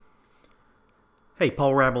Hey,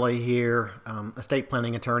 Paul Rabelais here, estate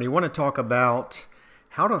planning attorney. I want to talk about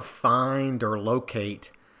how to find or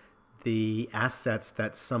locate the assets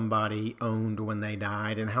that somebody owned when they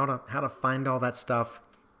died, and how to find all that stuff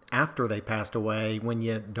after they passed away when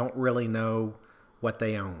you don't really know what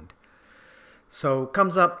they owned. So it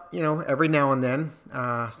comes up, every now and then.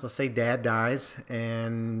 So let's say dad dies,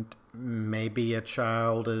 and maybe a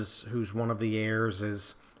child who's one of the heirs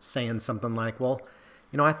is saying something like, "Well,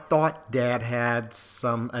 I thought dad had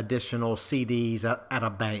some additional CDs at a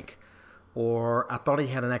bank, or I thought he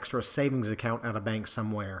had an extra savings account at a bank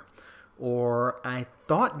somewhere, or I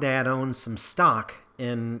thought dad owned some stock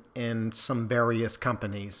in some various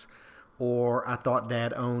companies, or I thought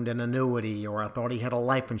dad owned an annuity, or I thought he had a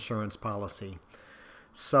life insurance policy."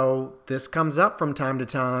 So this comes up from time to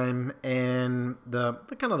time, and the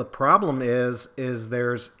kind of the problem is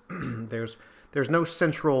there's there's no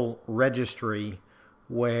central registry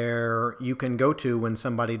where you can go to when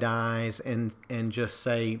somebody dies and just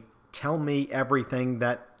say, "Tell me everything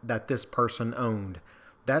that this person owned."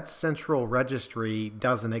 That central registry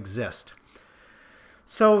doesn't exist.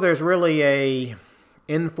 So there's really a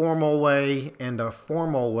informal way and a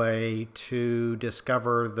formal way to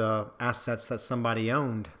discover the assets that somebody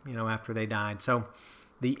owned, after they died. So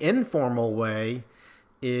the informal way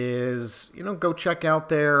is, go check out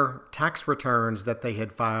their tax returns that they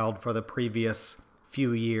had filed for the previous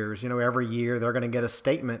few years. Every year they're going to get a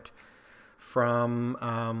statement from,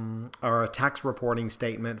 or a tax reporting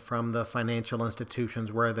statement from the financial institutions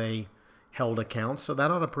where they held accounts. So that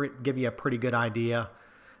ought to give you a pretty good idea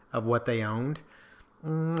of what they owned.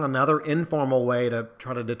 Another informal way to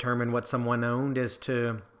try to determine what someone owned is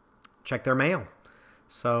to check their mail.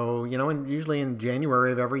 So, and usually in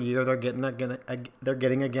January of every year, they're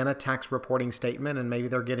getting again a tax reporting statement, and maybe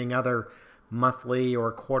they're getting other monthly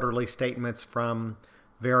or quarterly statements from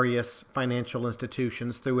various financial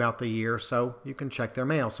institutions throughout the year. So you can check their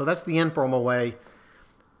mail. So that's the informal way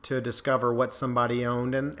to discover what somebody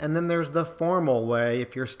owned. And then there's the formal way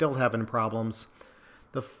if you're still having problems.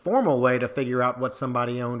 The formal way to figure out what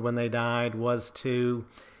somebody owned when they died was to,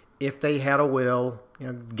 if they had a will,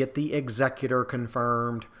 get the executor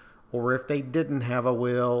confirmed, or if they didn't have a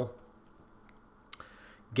will,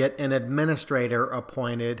 get an administrator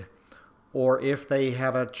appointed, or if they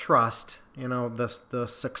had a trust, the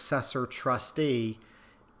successor trustee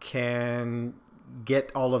can get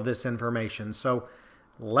all of this information. So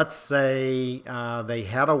let's say they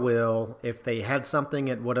had a will. If they had something,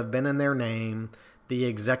 it would have been in their name. The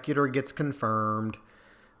executor gets confirmed.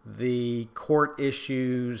 The court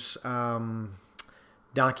issues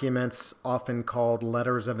documents often called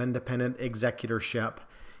letters of independent executorship.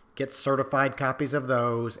 Get certified copies of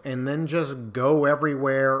those, and then just go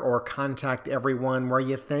everywhere or contact everyone where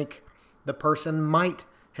you think the person might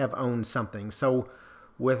have owned something. So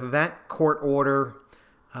with that court order,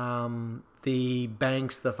 the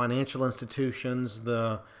banks, the financial institutions,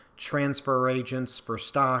 the transfer agents for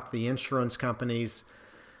stock, the insurance companies,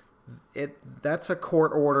 that's a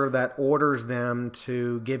court order that orders them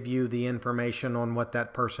to give you the information on what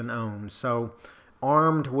that person owns. So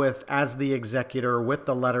armed with, as the executor, with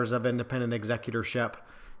the letters of independent executorship,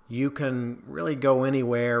 you can really go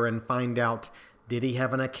anywhere and find out, did he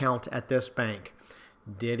have an account at this bank?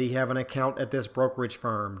 Did he have an account at this brokerage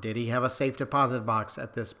firm? Did he have a safe deposit box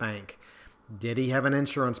at this bank? Did he have an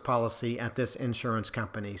insurance policy at this insurance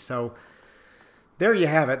company? So there you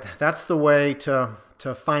have it. That's the way to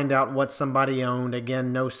find out what somebody owned.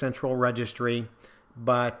 Again, no central registry,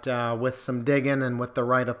 but with some digging and with the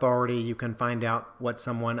right authority, you can find out what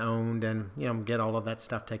someone owned and get all of that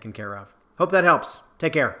stuff taken care of. Hope that helps.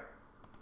 Take care.